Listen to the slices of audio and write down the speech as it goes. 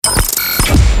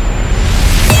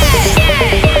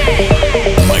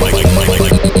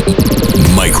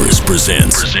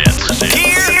presents.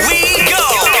 Here we go!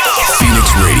 Phoenix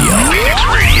Radio. Phoenix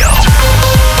Radio.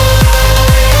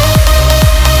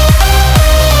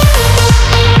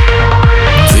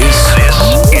 This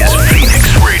is Phoenix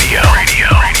Radio.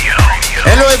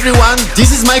 Hello everyone,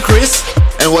 this is Mykris,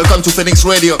 and welcome to Phoenix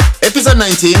Radio, episode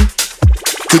 19.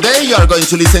 Today you are going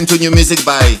to listen to new music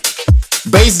by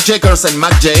Bass Jackers and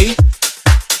Mac J,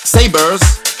 SaberZ,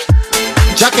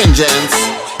 Jack and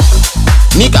Jens,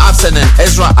 Nick Havsen and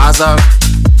Ezra,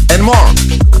 and more.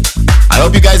 I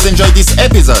hope you guys enjoyed this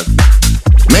episode.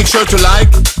 Make sure to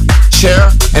like,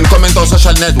 share, and comment on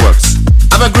social networks.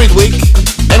 Have a great week,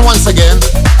 and once again,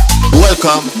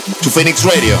 welcome to Phoenix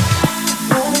Radio.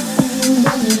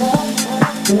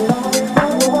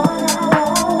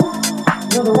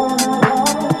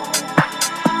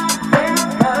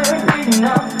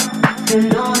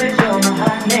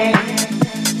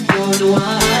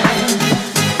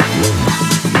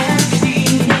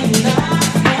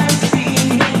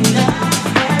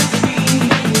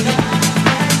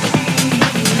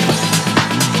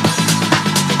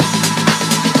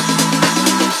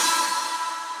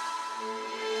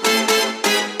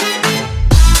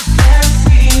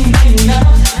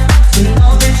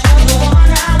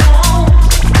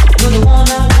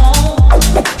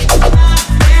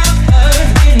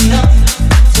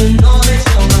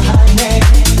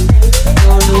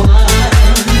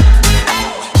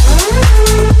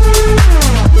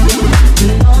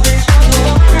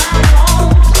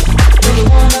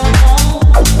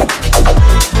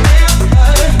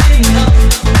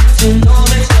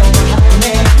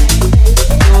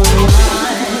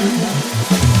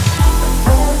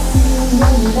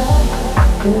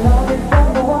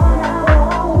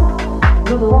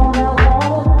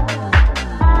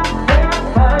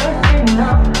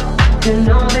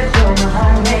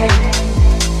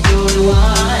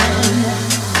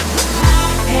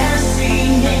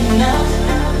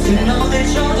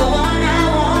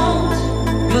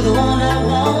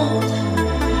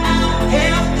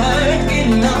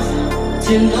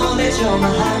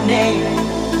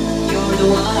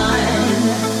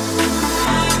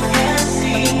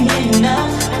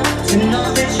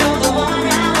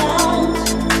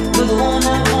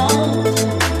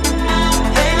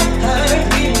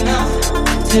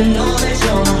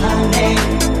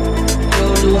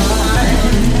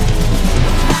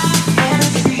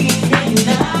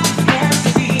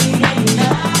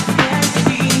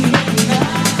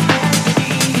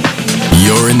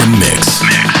 You're in the mix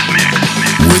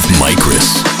with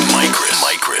Mykris.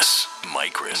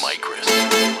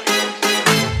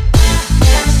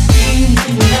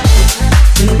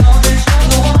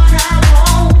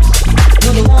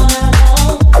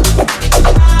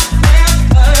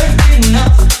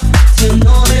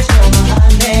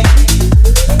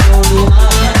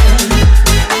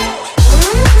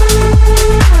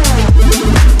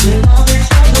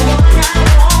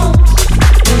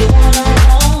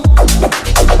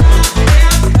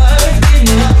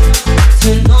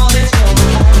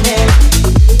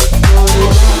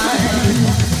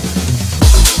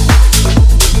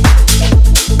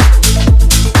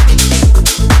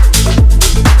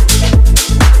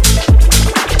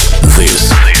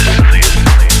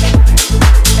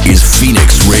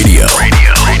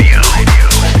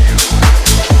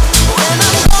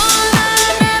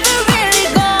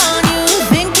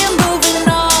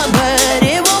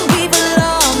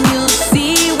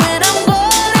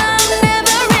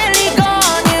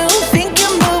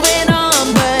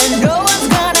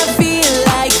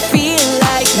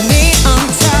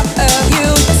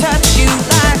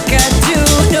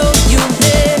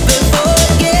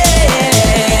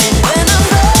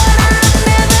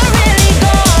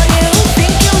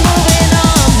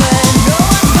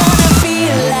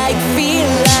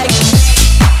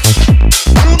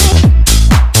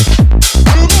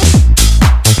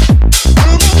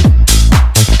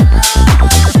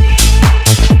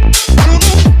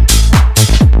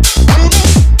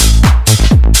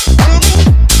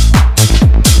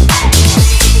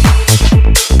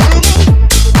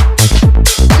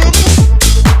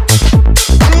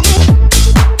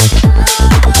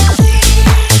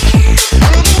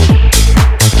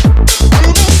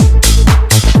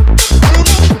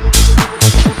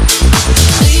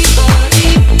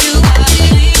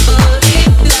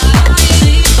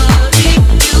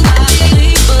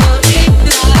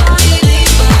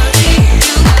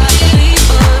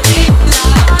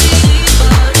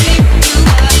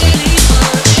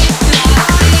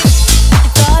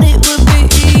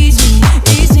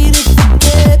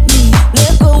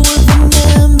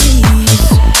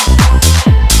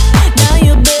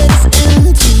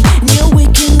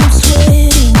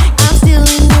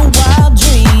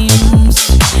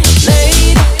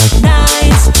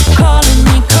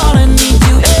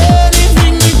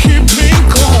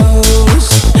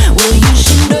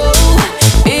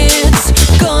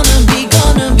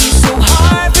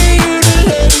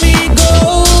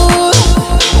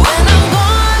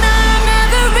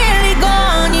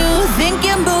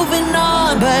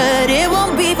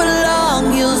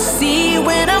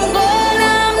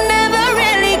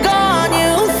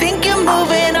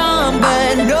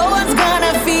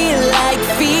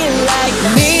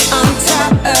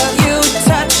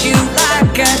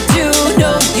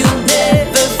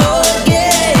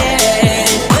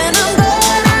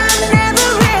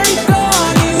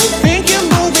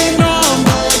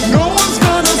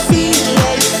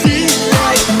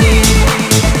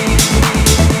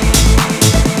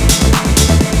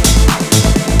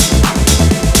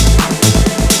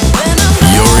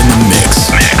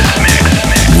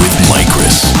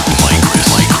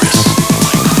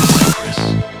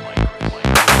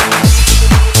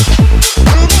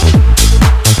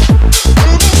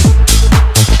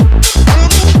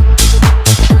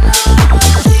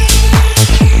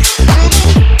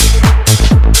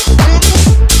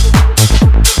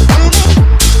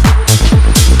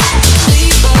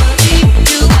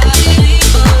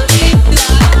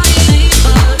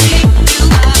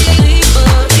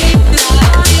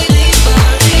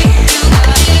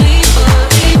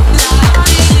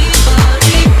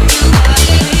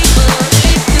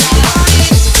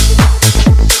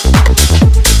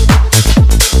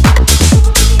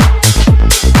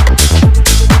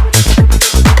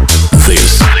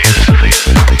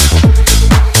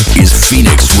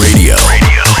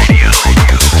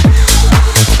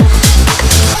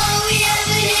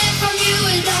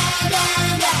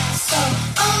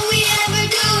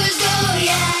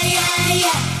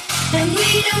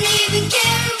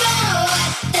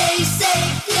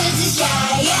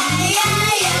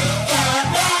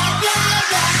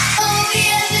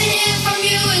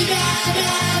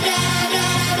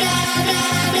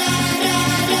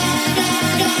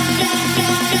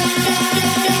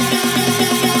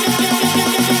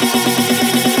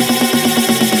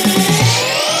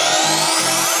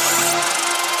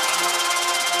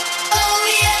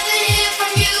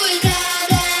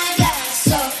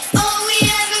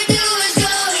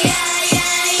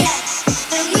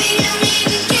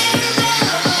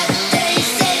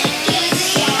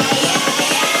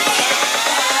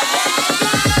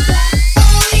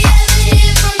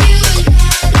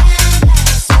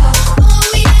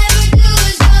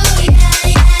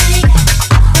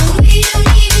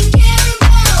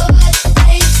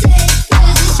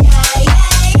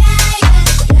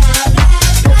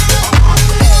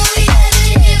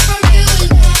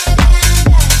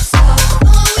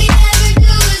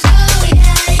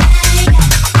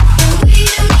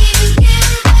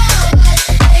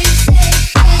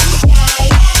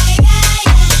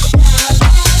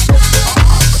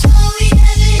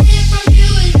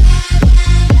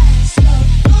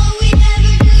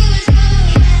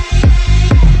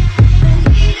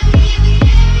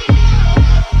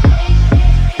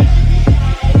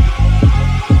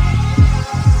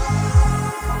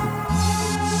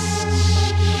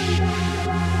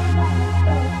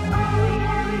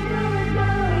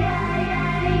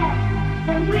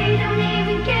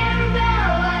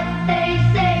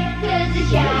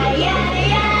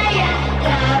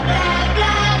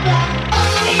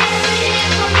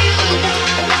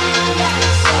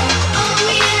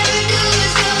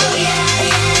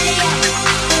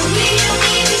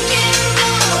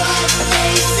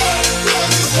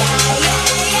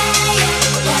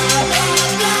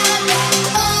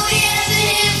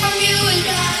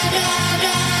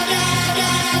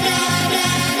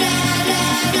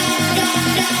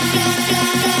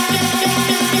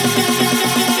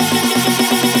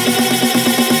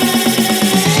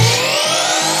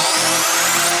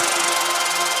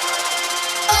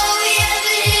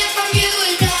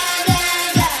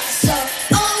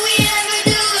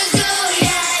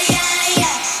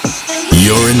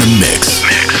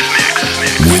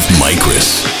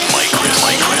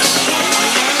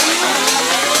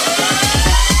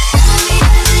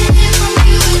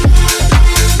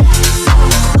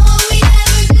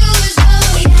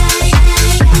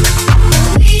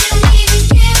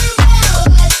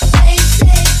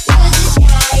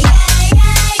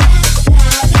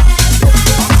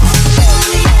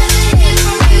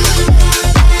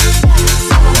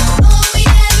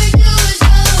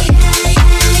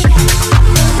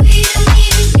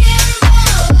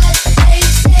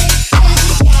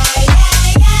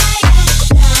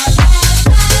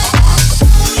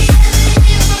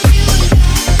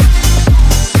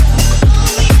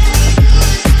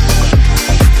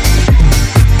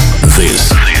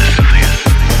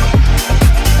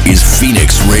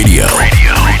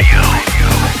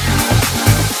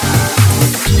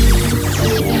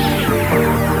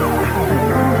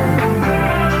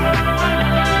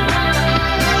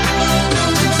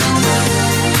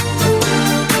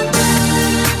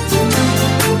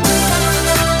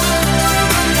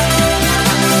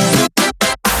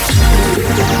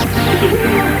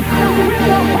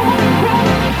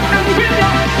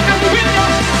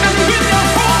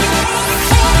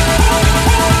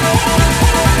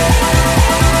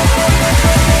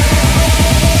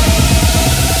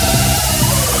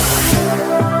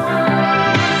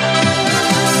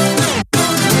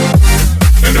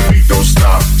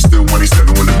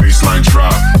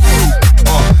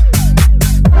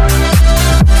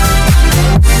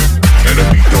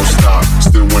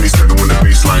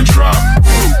 baseline drop.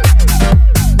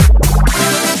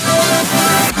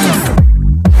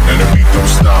 And the beat don't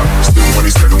stop. Still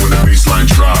 27 when the baseline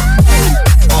drop.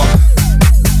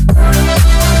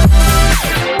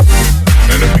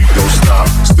 And the beat don't stop.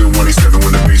 Still 27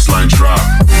 when the baseline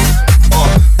drop.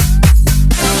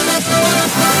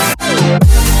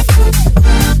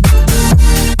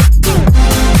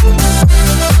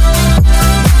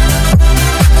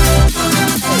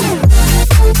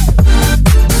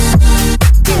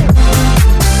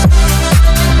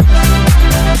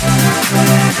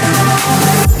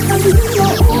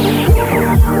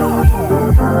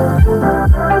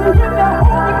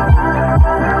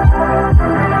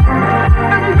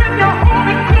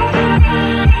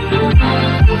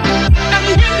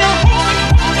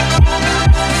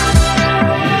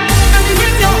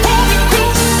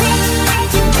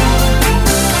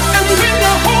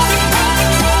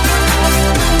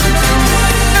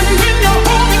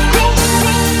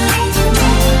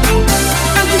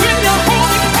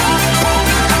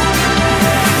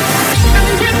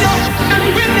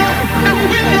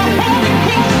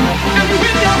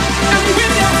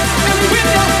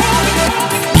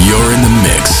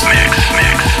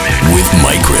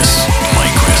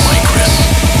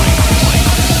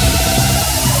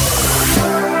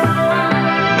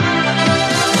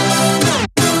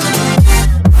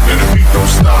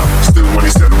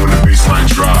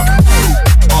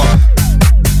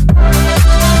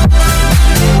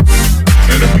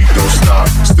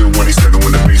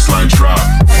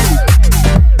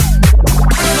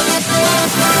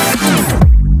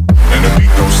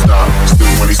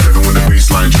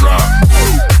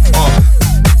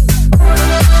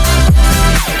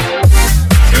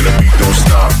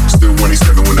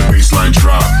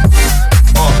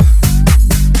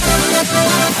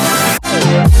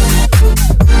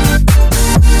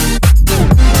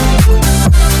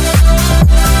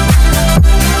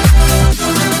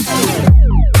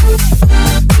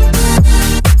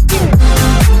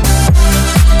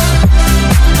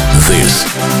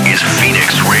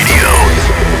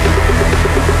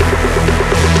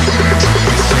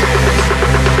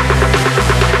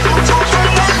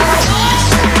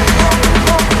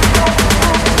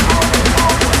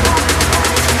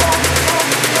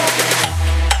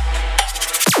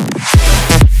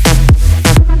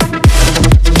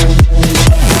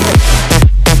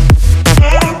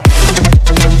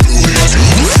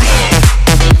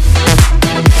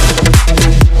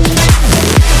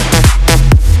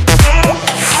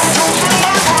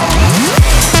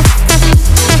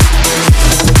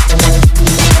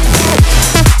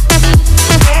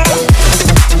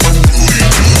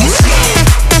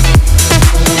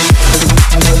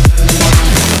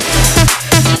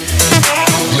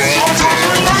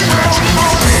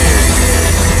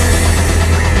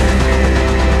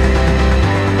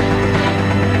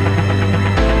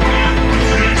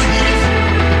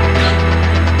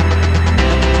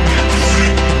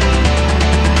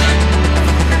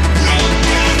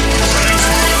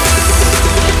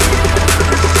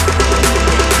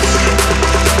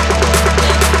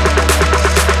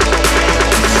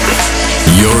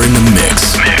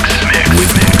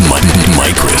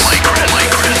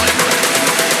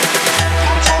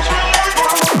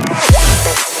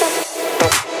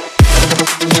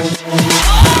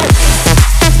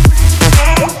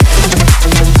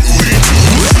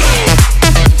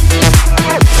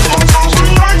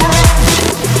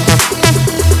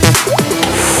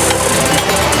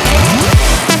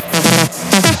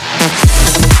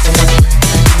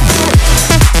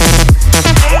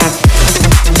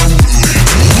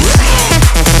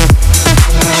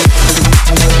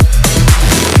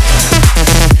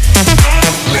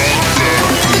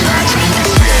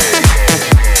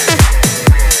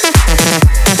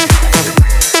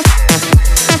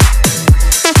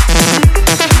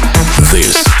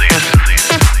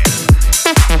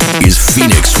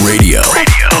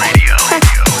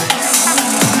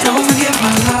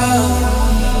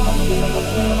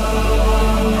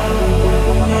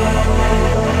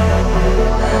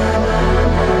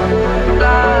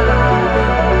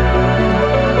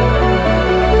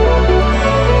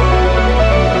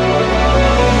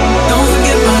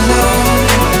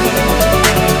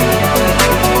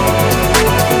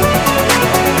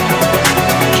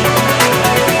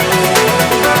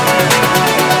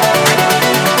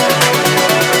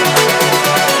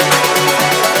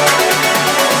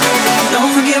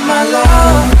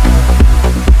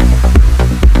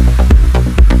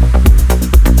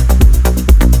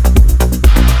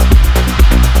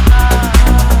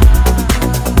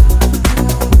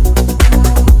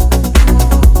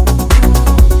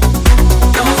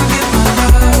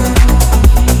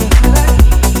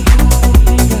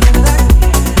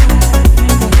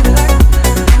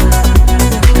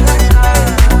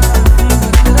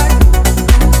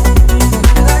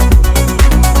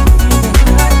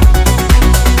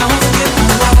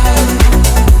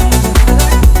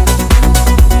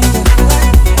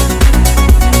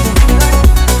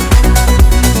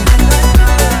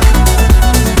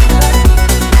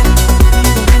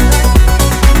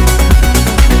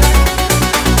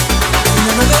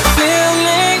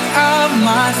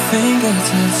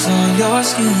 fingertips on your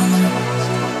skin.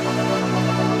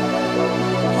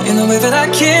 In the way that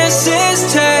our kisses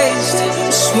taste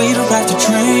sweeter after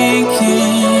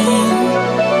drinking.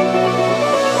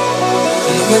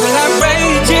 In the way that I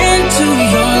rage into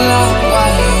your love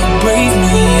while you breathe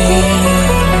me in.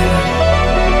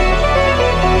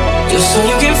 Just so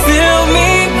you can feel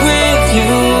me with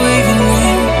you even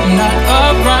when I'm not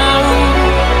around.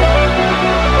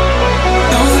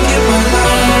 Don't forget my love.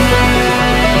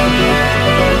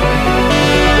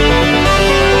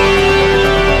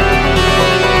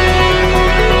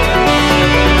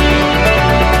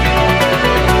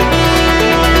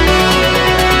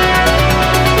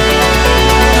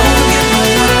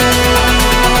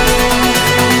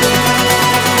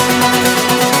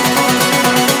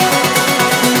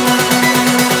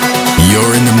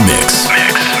 You're in the mix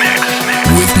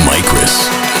with Mykris.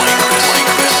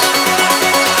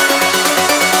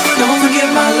 Don't forget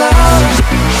my love.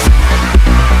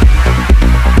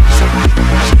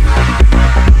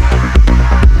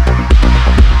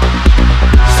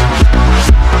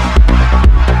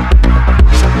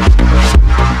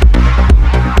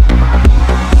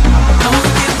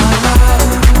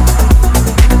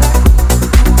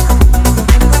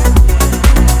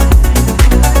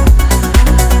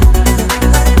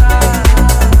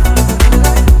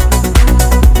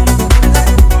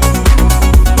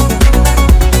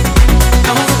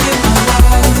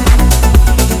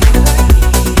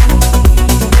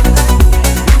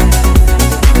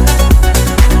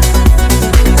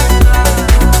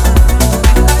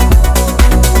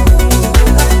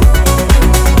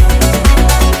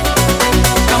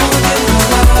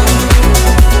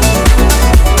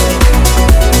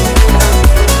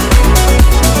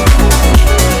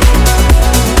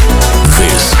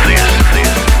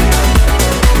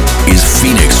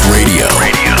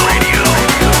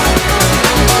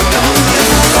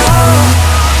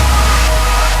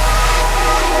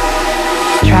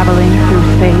 Traveling through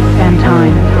space and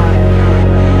time.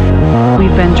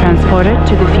 We've been transported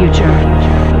to the future.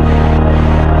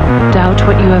 Doubt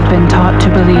what you have been taught to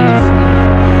believe.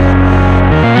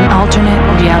 An alternate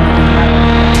reality.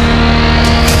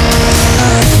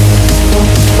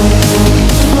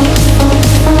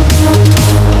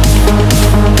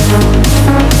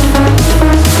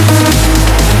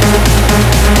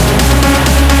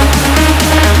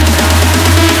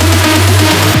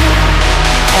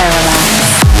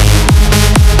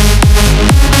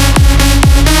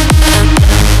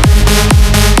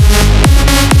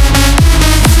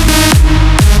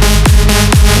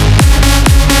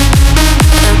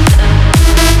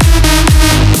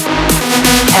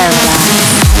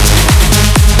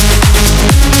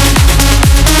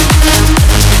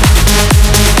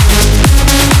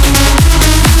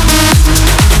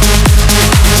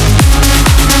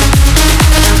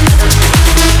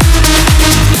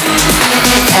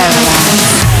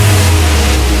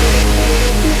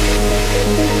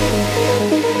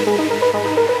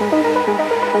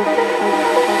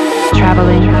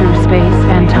 Traveling through space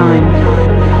and time.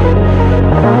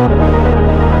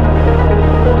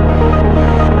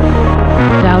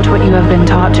 Doubt what you have been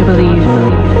taught to believe.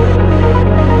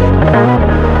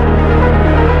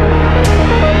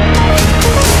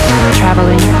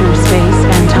 Traveling through space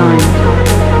and time.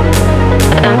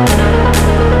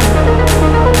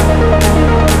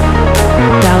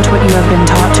 Doubt what you have been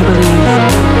taught to believe.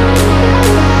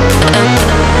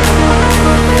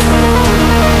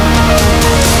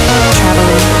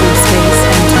 Traveling through space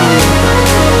and time.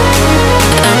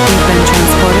 We've been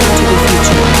transported to the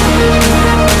future.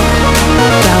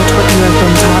 Doubt what you have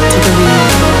been taught to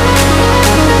believe.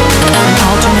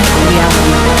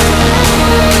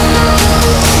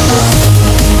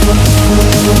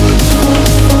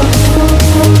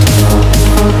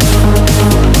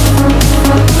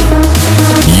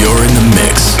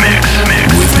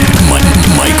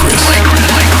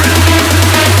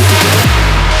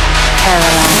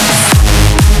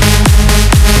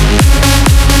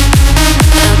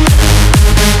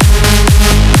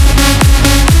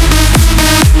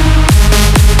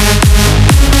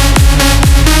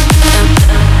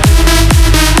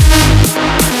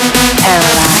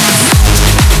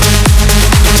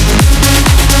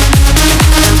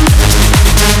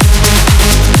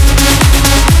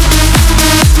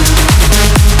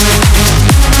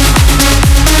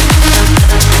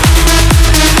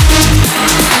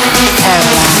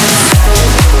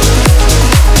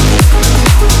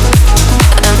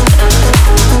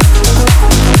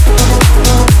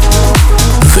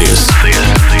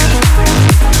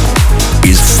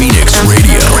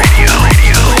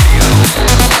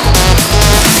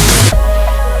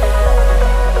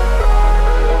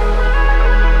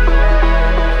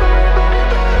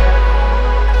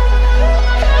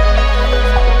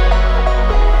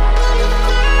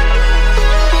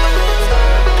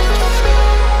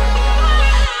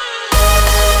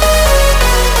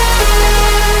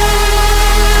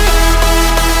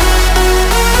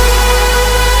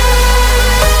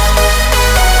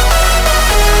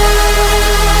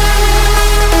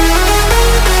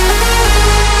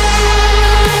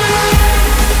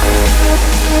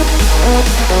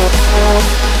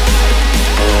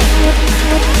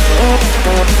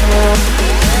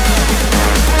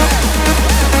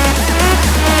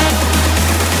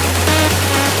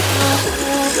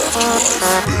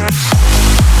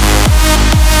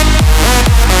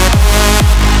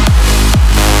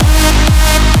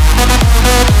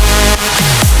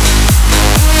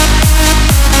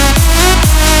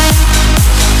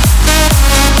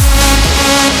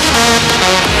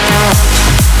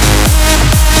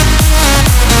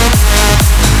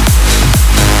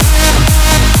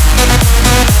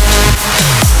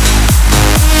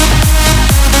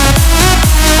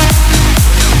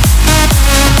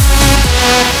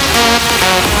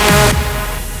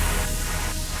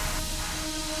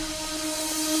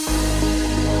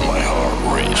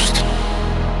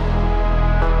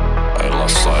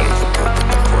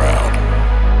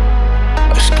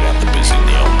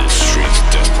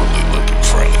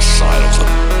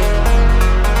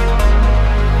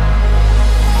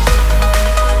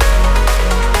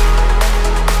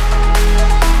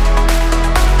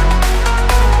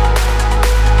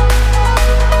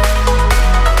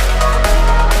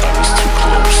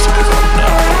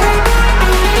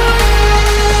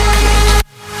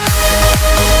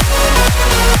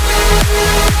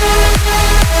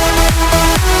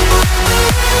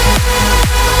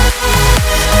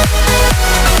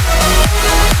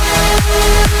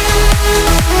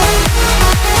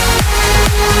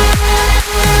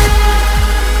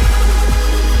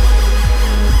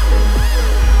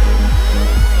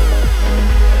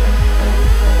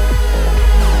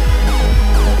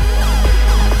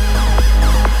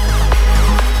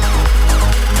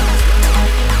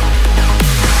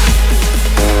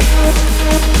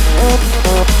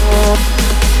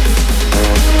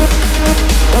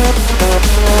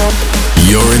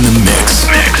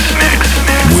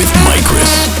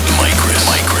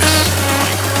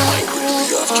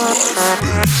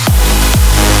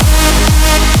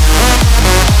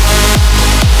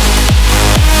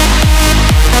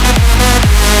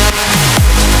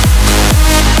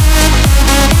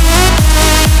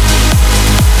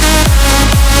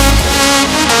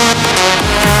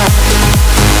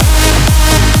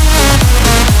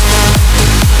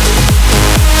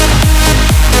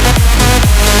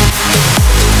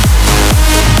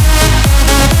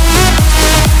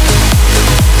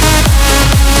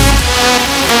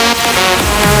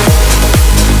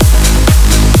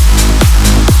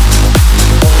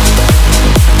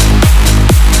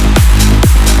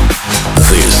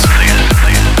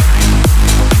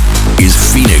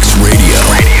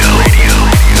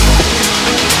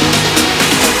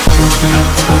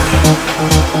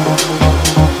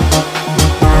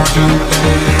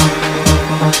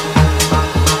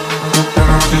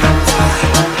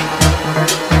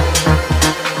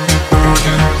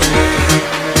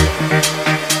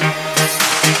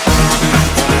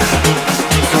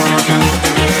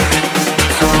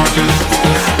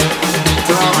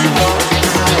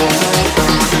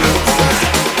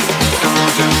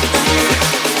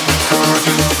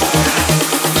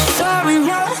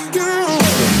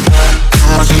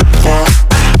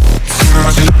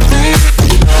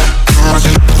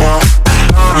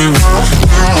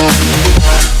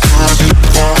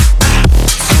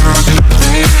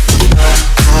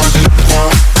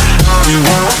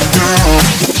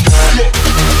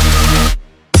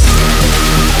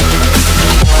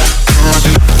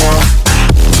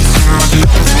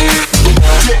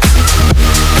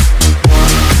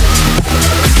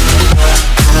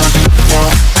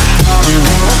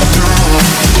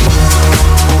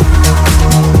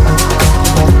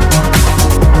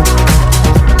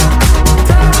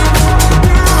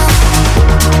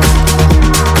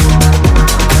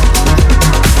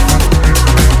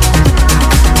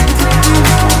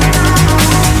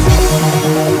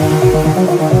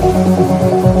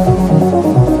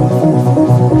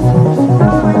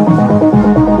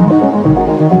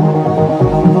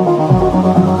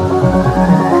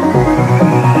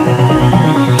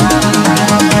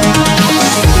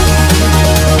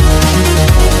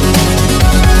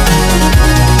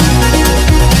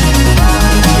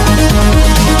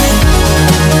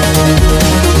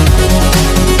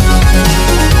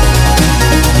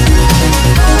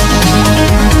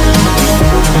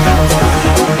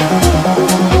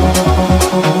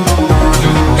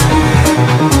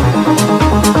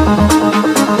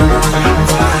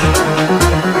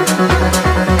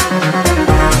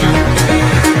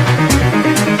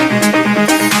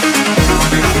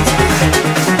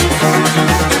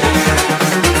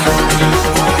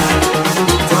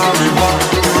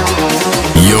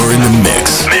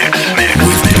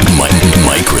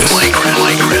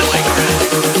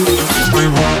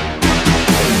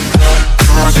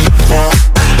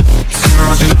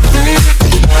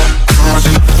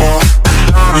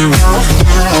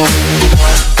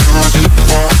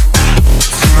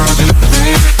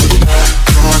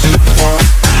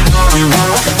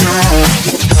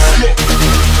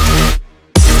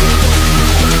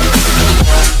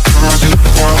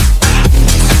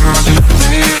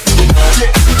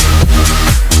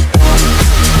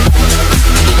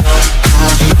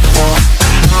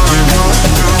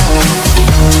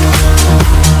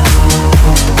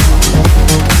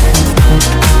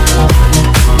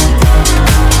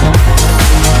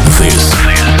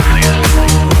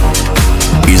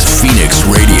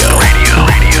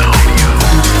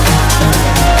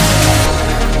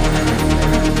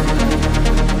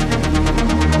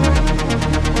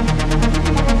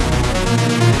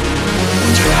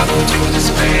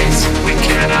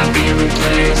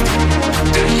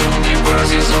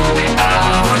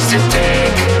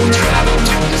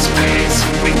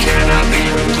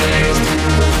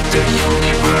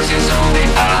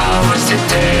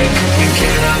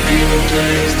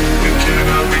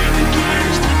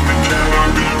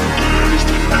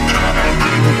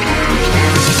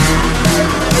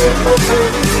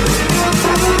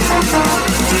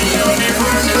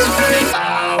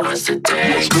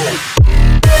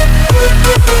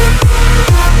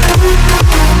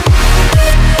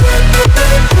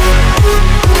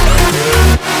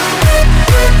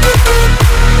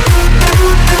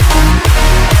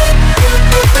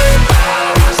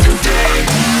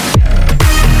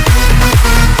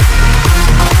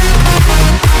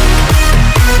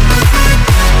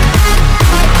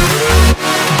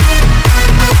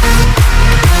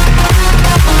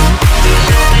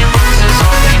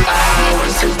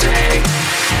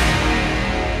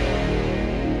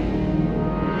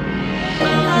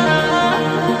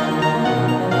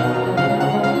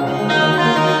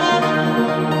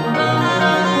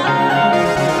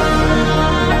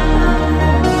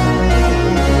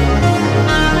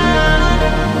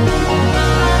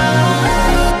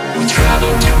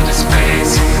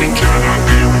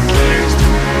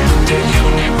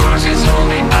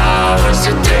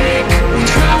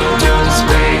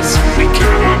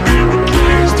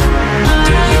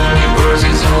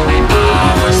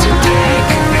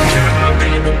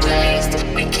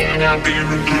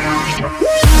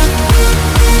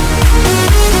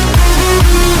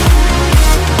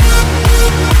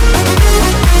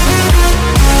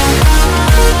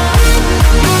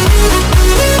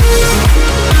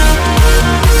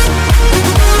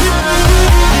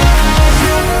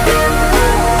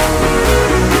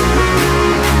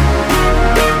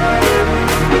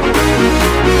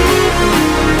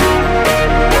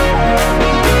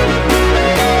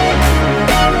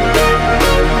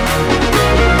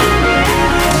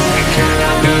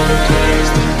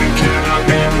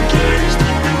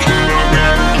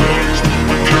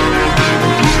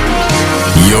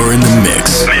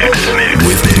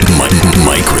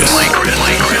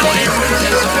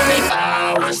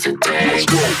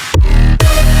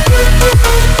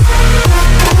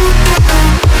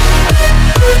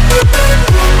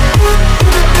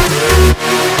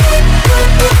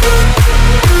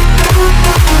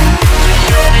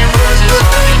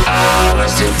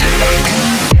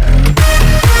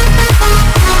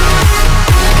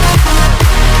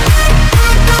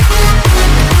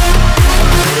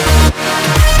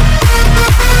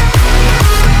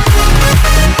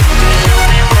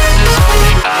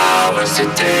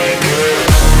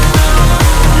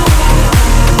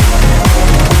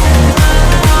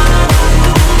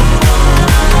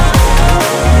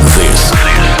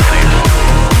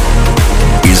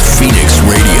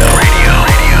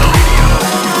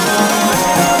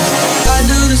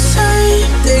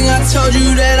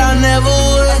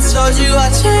 told you I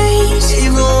changed,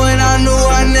 even when I knew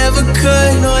I never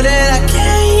could. Know that I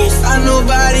can't find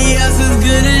nobody else as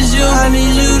good as you. I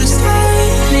need you to stay,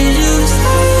 need you to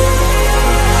stay.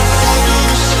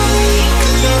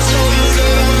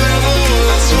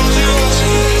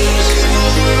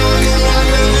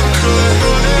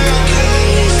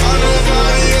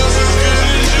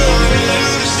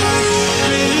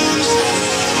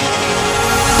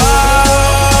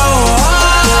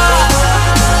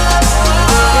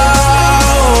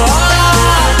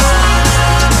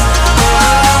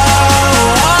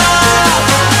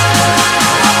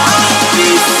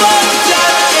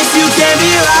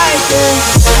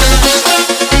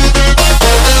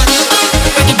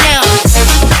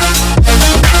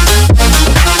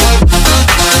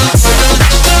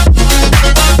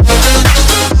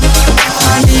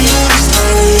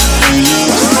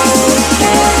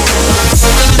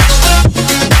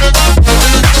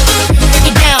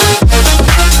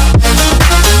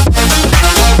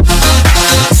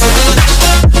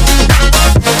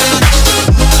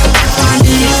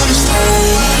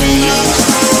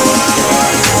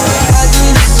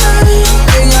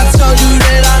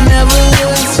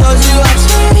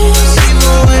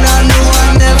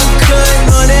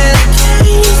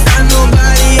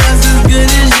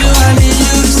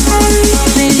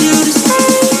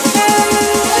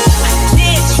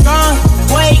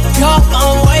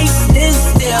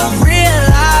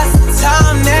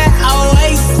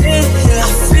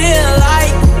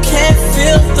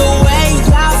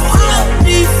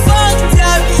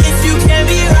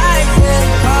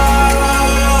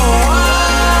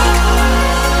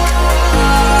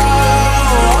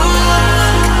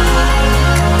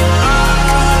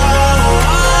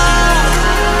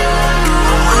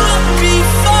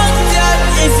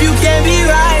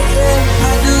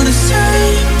 I do the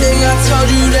same thing I told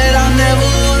you that I never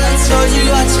would. I told you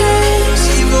I changed,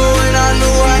 even when I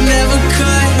knew I never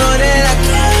could. Know that I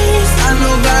can't find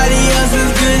nobody else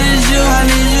as good as you. I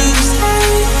need you to stay,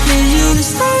 need you to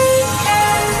stay.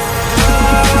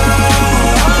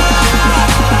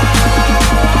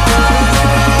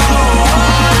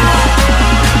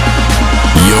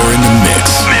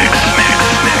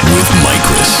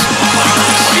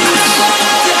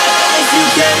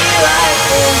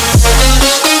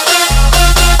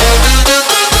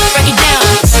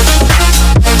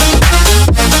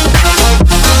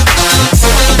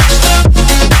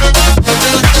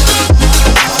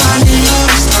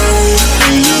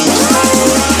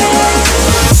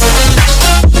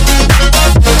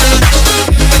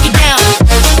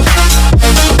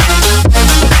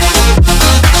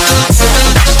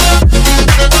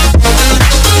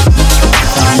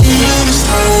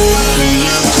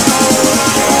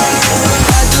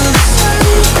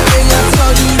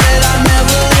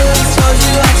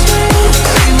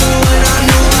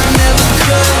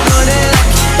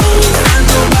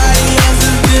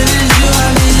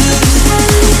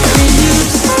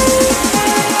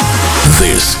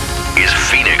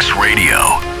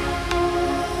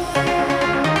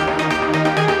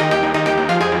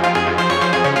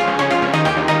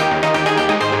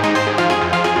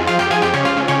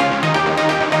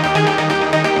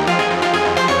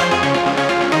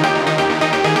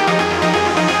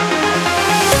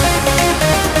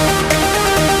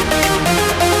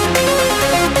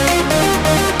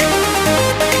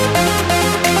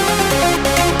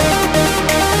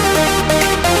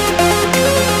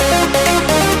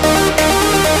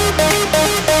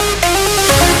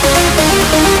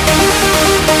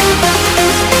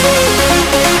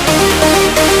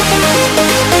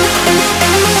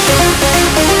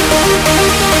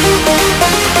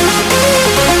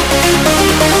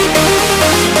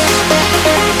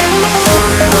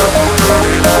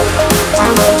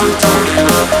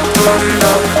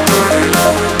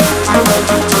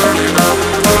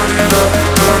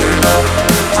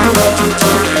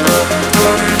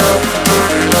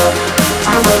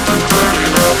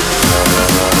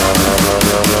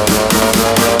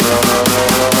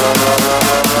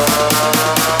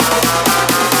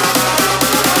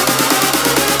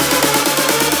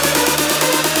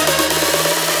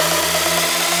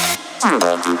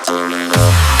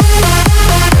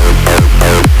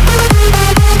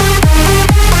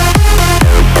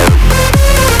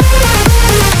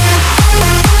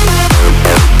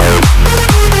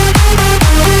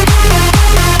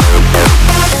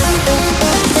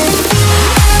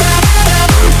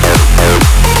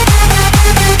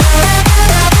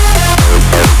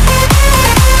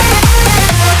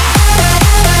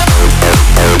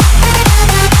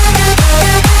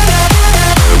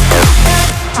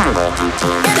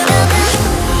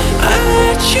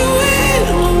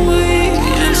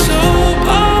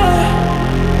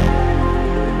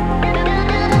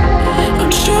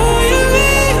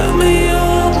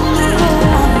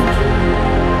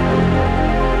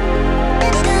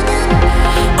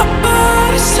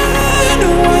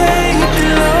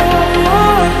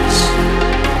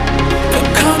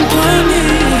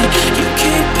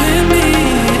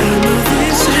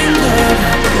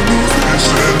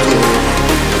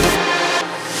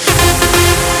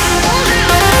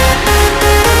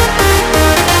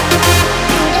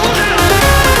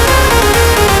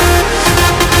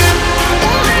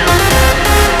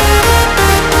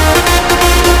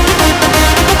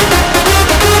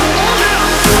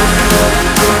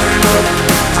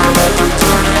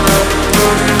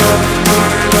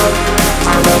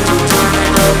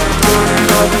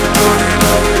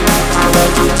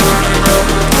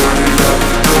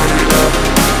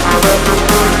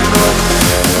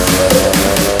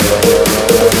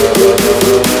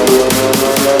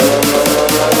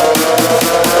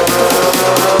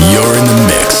 You're in the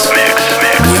mix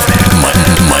with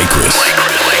Mykris.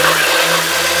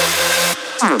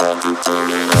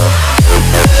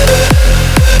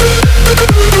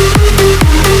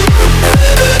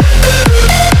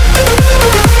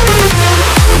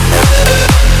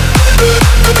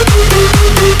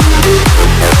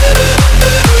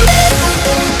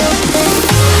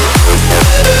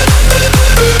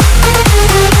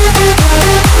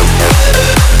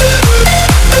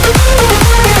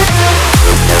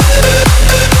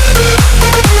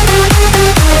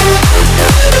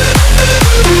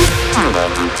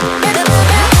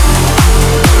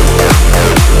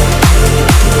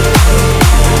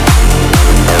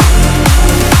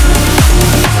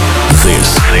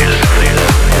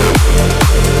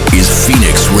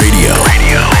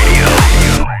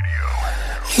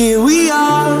 Here we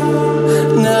are,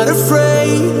 not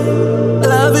afraid.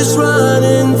 Love is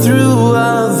running through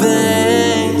our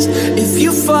veins. If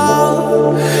you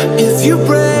fall, if you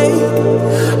break,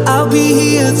 I'll be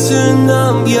here to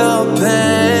numb your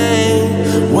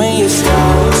pain. When your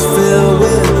stars fill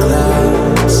with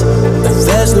clouds, and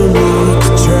there's no need to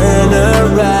turn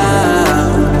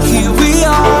around. Here we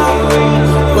are,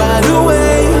 wide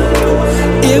awake.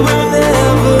 It will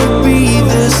never be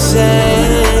the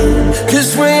same.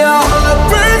 'Cause when your heart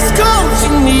breaks cold,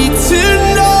 you need to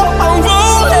know I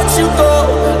won't let you go,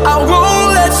 I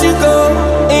won't let you go.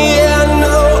 Yeah, I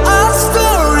know our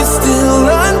story's still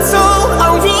untold.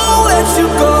 I won't let you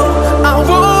go, I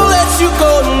won't let you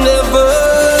go, never.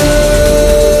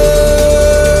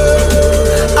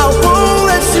 I won't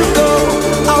let you go,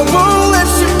 I won't let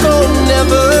you go,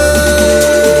 never.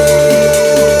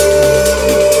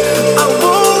 I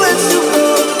won't let you go,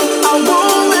 I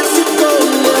won't let you go,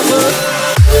 never.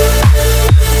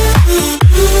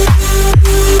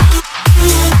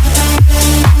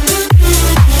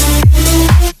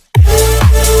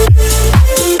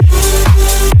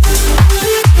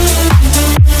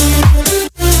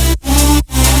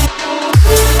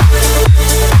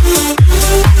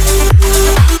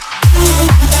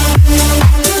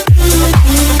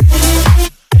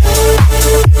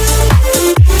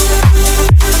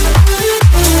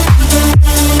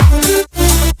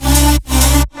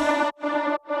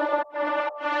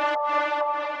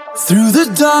 Through the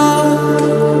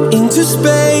dark, into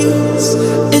space,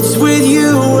 it's with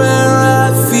you where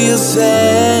I feel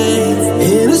safe.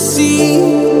 In a sea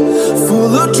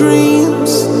full of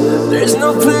dreams, there's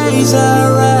no place I'd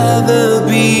rather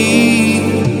be.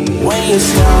 When your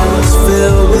stars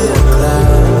fill with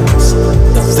clouds,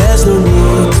 there's no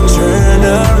need to turn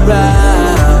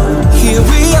around. Here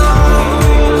we are,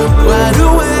 wide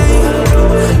awake.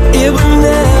 It will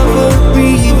never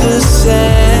be the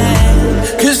same.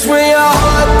 'Cause when your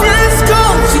heart breaks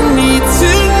cold, you need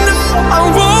to know I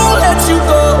won't let you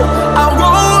go, I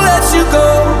won't let you go.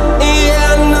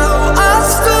 Yeah, I know our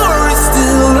story's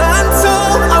still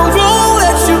untold. I won't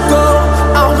let you go,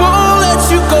 I won't let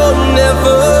you go,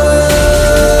 never.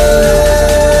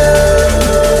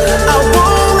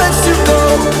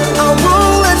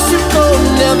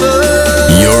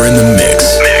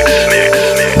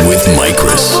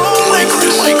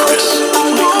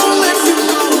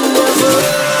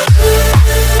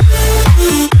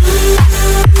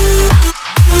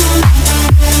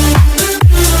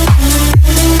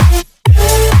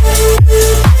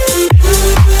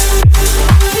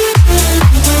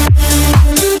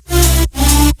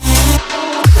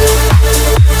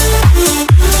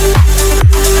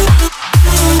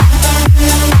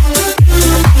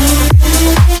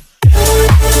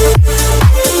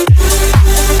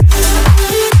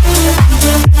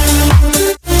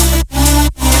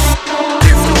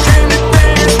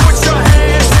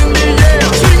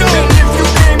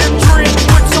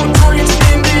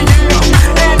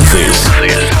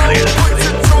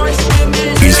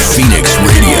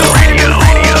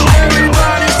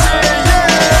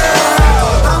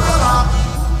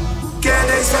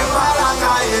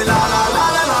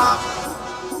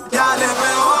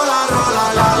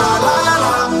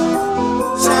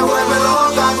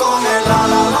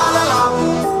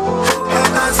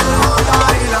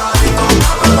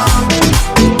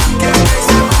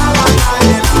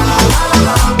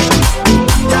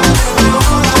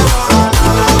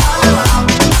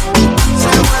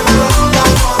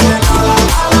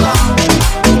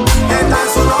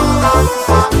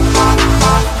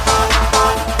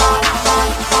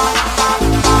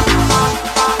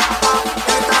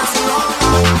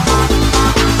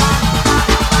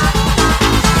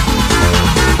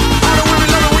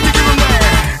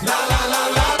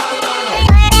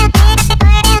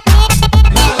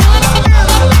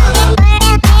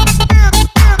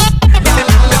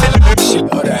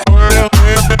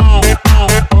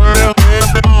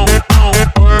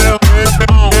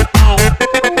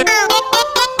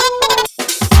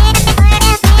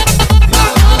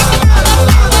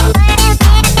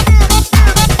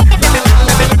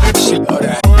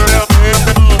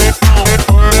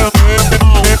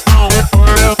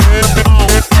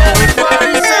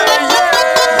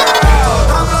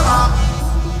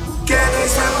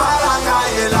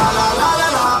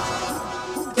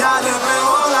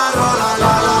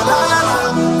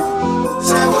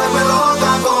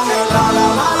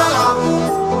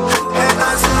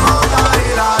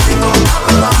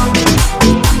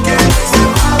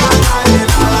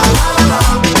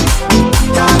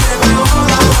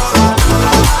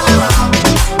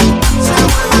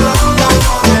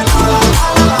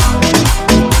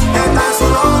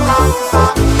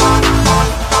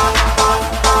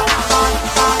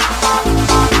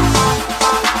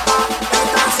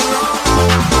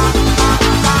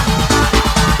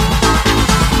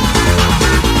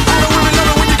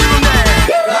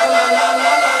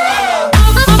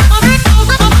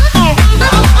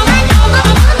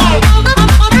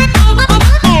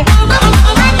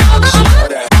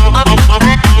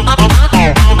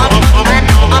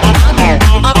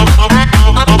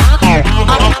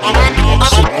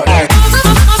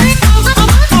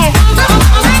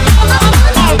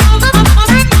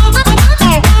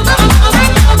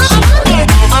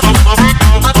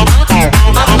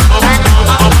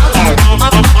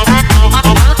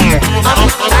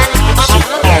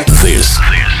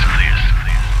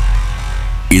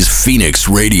 Phoenix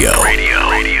Radio.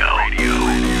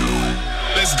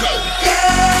 Let's go.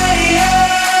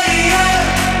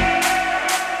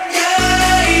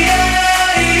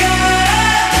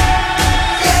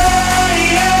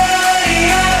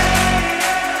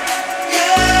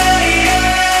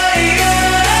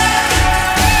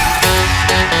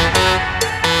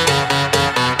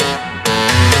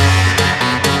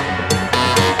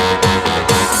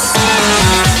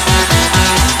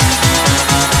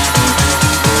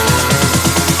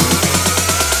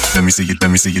 Let me see it, let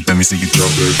me see it, let me see it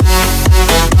drop it.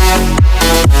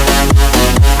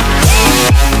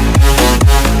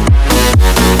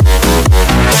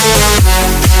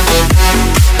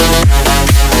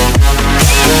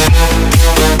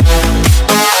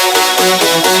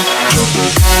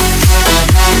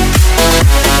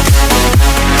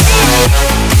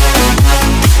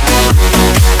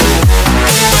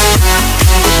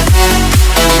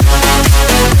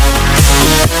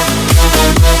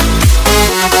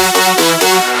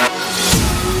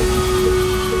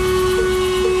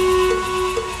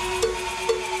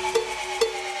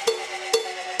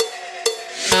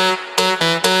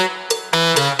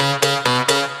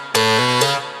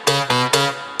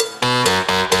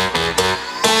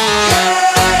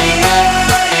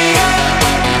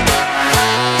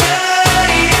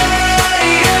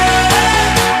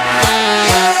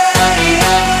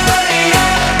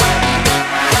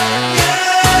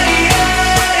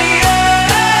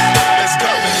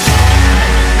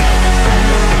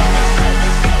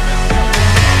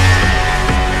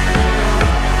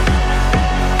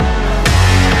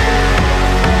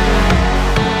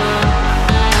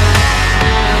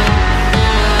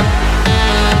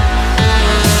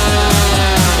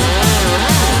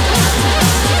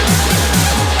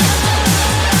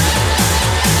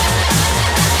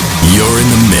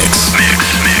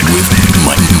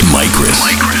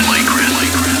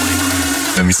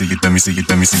 Let me see it,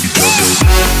 let me see it drop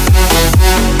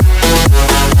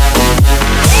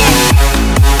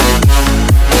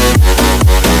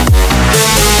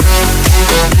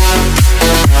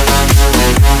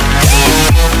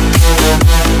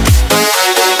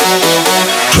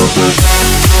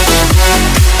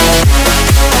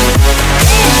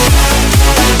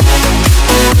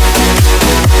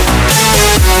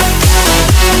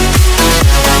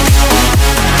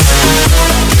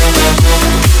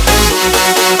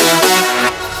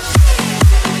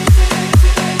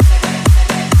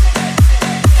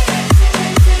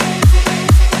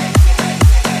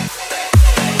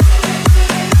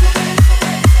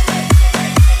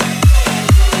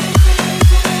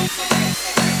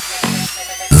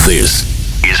This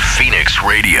is Phoenix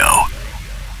Radio.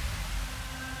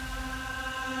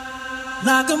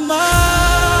 Like a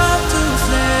moth to a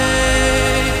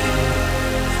flame,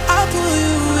 I'll pull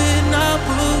you in, I'll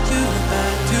pull you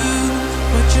back to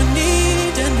what you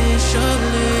need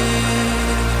initially.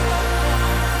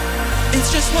 It's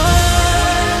just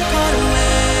one part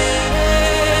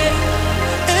away,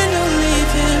 and you'll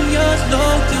leave him yours,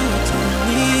 low due to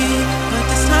me. But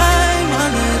this time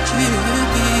I'll let you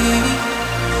be.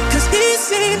 He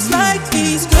seems like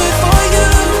he's good for you,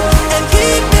 and he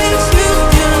makes you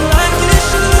feel like you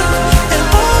should. And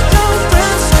all your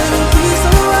friends say he's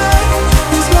alright,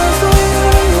 his love for you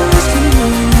is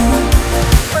true.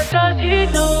 But does he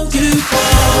know you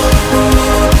fall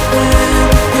when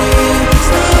he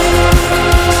stays?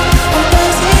 Or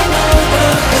does he know the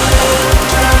good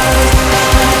tries like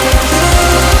you?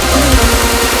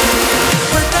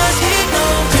 But does he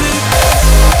know you?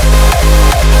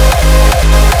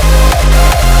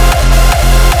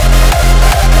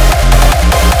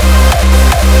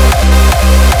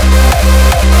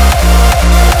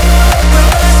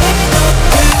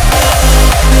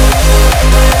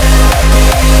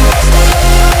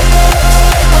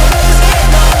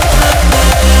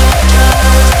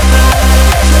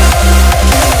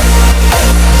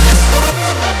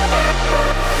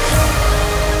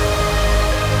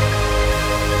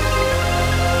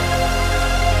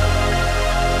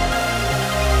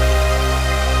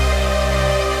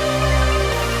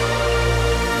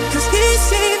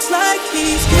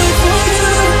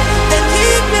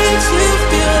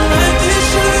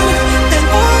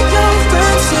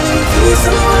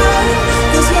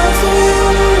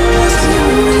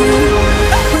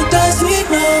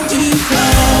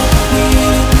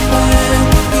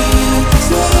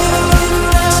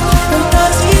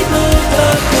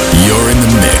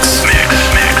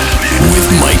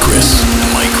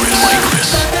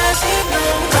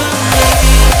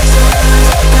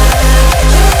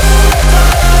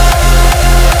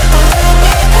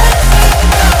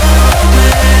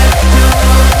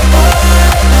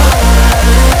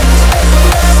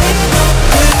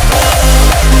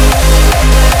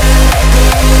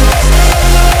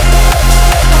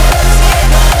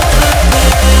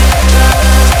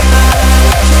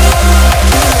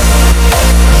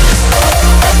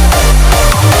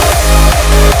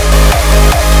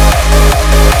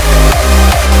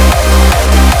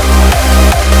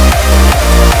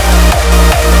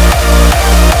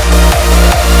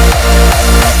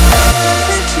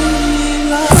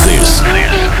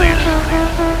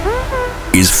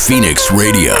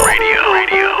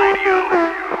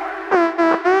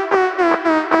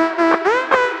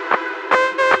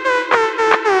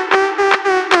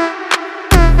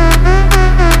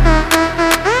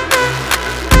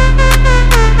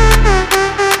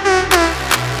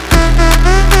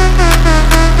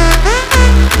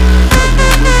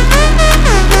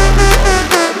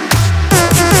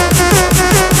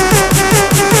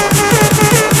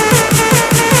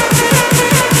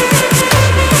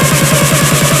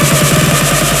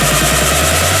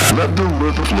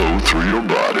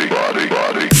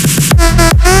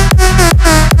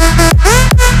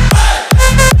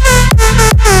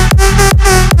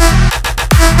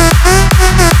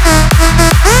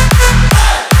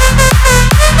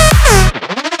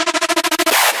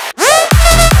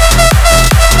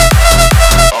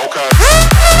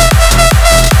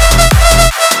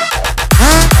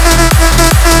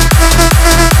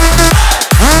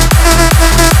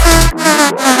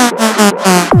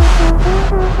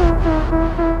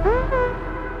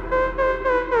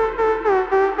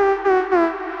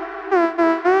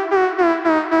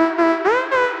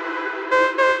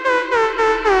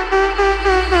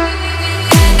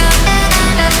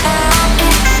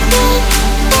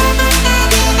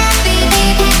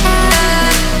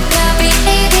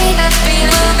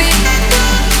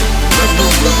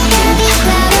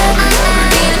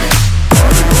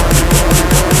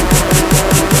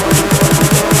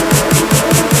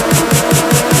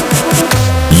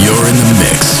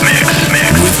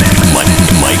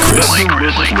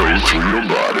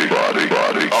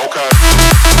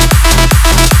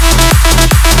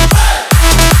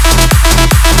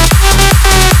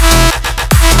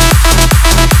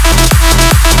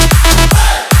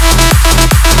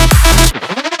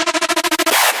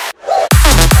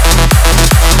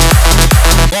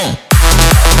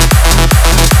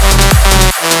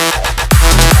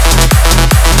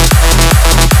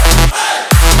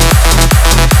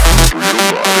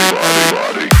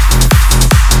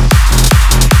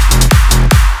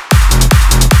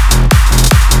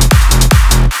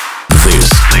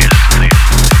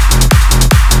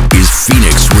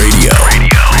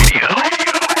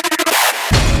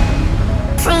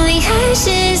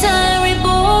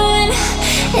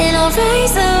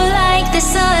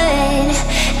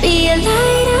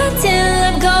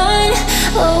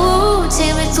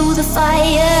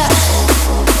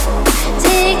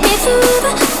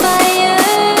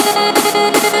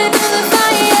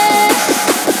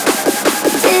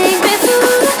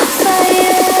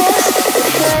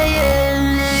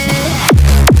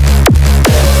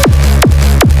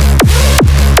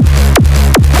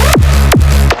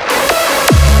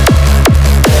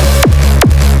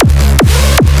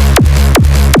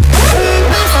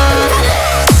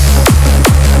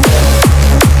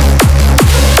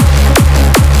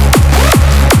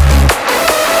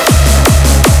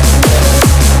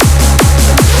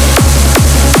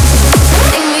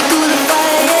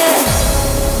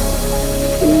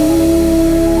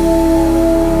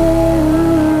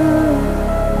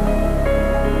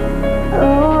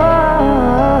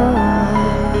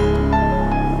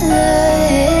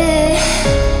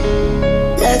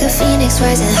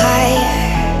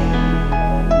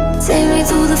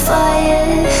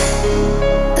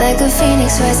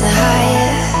 Phoenix Radio.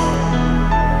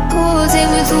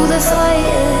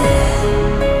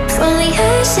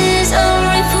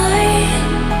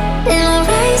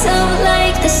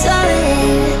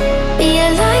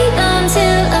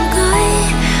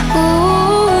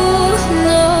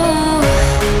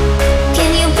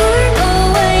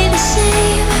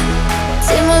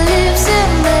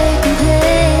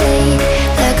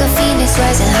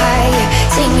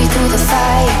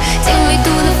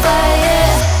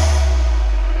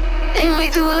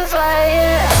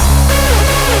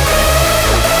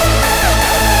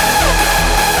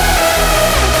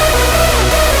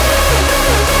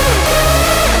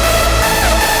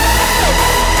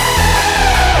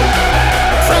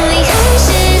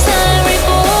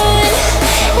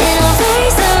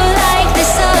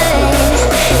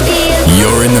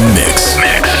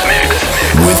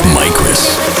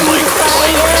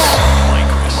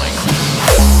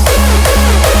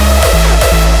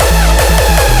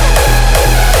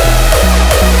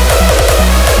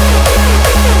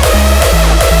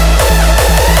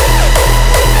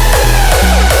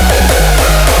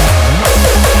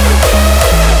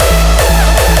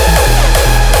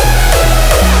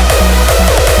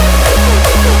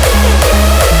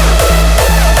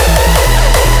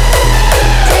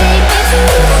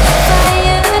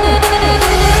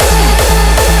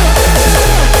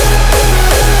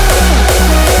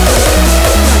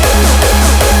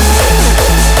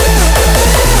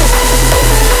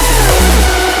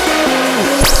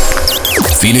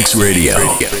 Phoenix Radio.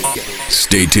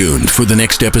 Stay tuned for the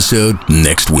next episode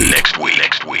next week.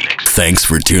 Thanks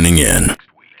for tuning in.